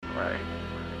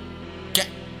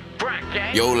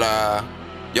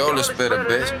Yola spitter,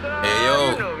 bitch. Hey,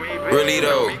 yo. Really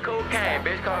though.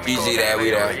 PG that,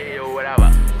 we that.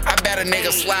 I bet a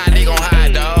nigga slide, they gon'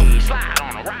 hide, dawg.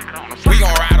 We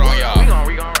gon' ride on y'all.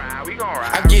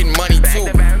 I'm getting money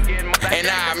too. And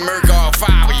I murk all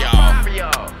 5 of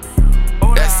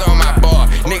y'all. That's on my bar.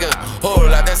 Nigga,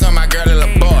 hold up, that's on my girl in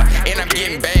the bar. And I'm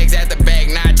getting bags at the bag,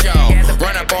 not y'all.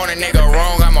 Run up on a nigga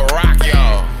wrong, I'ma rock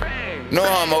y'all. No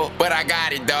homo, but I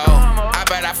got it, dawg. I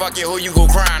bet I fuck you, who you go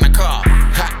cry in the car.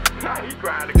 Ha.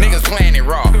 Niggas playing it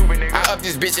raw. I up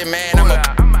this bitch and man,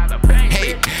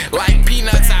 hey, like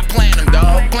peanuts, I plant them,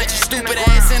 dawg. Plant your stupid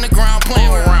ass in the ground,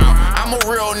 playing around. I'm a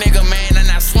real nigga, man, and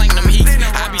I sling them heats.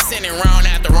 I be sending round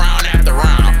after round after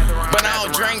round. But I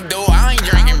don't drink, though, I ain't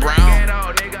drinking brown.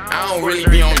 I don't really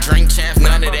be on drink champs,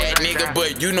 none of that, nigga.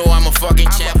 But you know I'm a fucking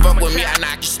champ. Fuck with me, I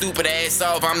knock your stupid ass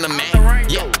off, I'm the man.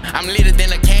 Yeah, I'm litter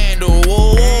than a candle.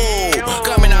 Whoa,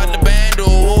 coming out the bando.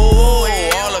 Whoa,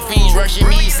 all the fiends rushing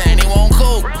me, saying they want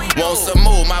coke. Want some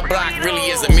more, my block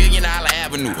really is $1 million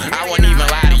avenue. I won't even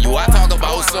lie to you, I talk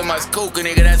about so much coke,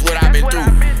 nigga, that's what I've been through.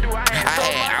 I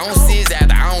had ounces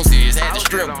after ounces, had the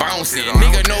strip bouncing.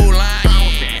 Nigga, no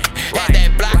lying. Had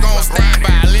that block on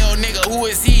standby. Lil nigga, who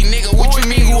is he? Nigga, what you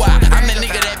mean who I? I'm the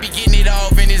nigga that be getting it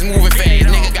off and it's moving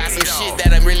fast. Nigga got some shit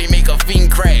that'll really make a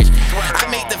fiend crash. I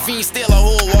make the fiend steal a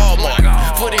whole Walmart.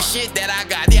 For the shit that I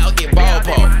got, they out get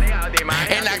ballpark.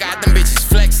 And I got them bitches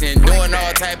flexing, doing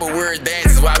all type of weird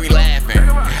dances while we laughing.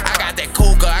 I got that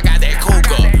CoCa, I got that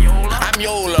CoCa. I'm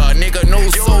Yola, nigga, no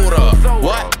soda.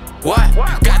 What?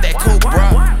 Got that coke, bro.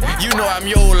 You know I'm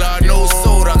Yola, no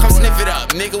soda. Come sniff it up,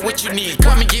 nigga, what you need?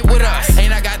 Come and get with us.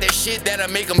 And I got that shit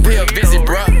that'll make them pay a visit,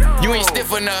 bro. You ain't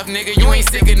stiff enough, nigga, you ain't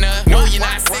sick enough. No, you're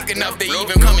not sick enough to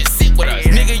even come and sit with us.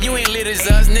 Nigga, you ain't lit as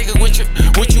us, nigga,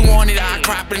 what you wanted? I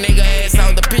crop a nigga ass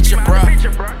out the picture, bro.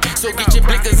 So get your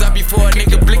blickers up before a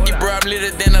nigga blick you, bro. I'm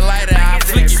litter than a lighter, I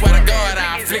flick you. Swear to God,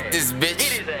 I flick this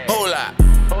bitch. Hold up.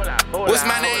 What's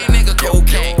my name, nigga?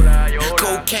 Cocaine.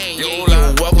 Cocaine, yeah,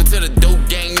 yo. Welcome to the dope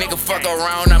gang, nigga. Fuck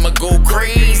around, I'ma go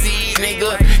crazy,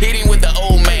 nigga. Hit him with the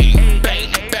old man.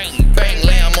 Bang, bang, bang,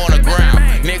 lay him on the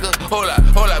ground. Nigga, hold up,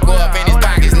 go up in his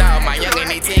pockets now. My youngin',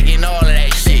 they taking all of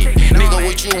that shit. Nigga,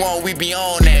 what you want, we be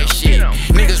on that shit.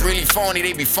 Niggas really phony,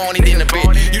 they be phony than a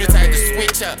bitch. You the type to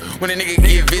switch up when a nigga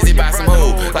get visited by some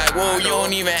hoe. Like, whoa, you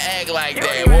don't even act like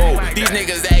that. Whoa, these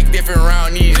niggas act different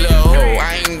around these little hoes.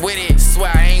 I ain't with it,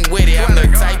 swear I ain't with it. I'm the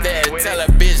type that tell a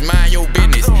bitch mind your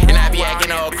business. And I be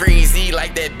acting all crazy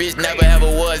like that bitch never ever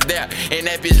was there. And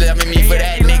that bitch loving me for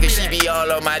that nigga. She be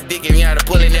all on my dick and me out of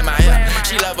pulling in my hair.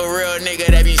 She love a real nigga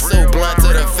that be so blunt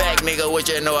to the fact, nigga. What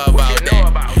you know about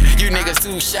that? You niggas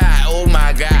too shy, oh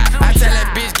my god. I tell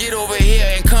that bitch get over here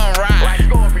and come ride.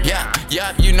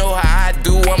 Yeah, you know how I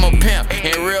do, I'm a pimp.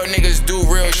 And real niggas do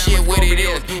real shit, what it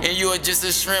is. And you are just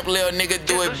a shrimp, little nigga,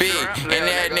 do it big. And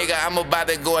that nigga, I'm about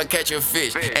to go and catch a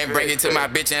fish and bring it to my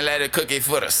bitch and let her cook it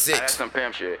for the 6. That's some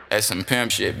pimp shit. That's some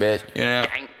pimp shit, bitch, you know?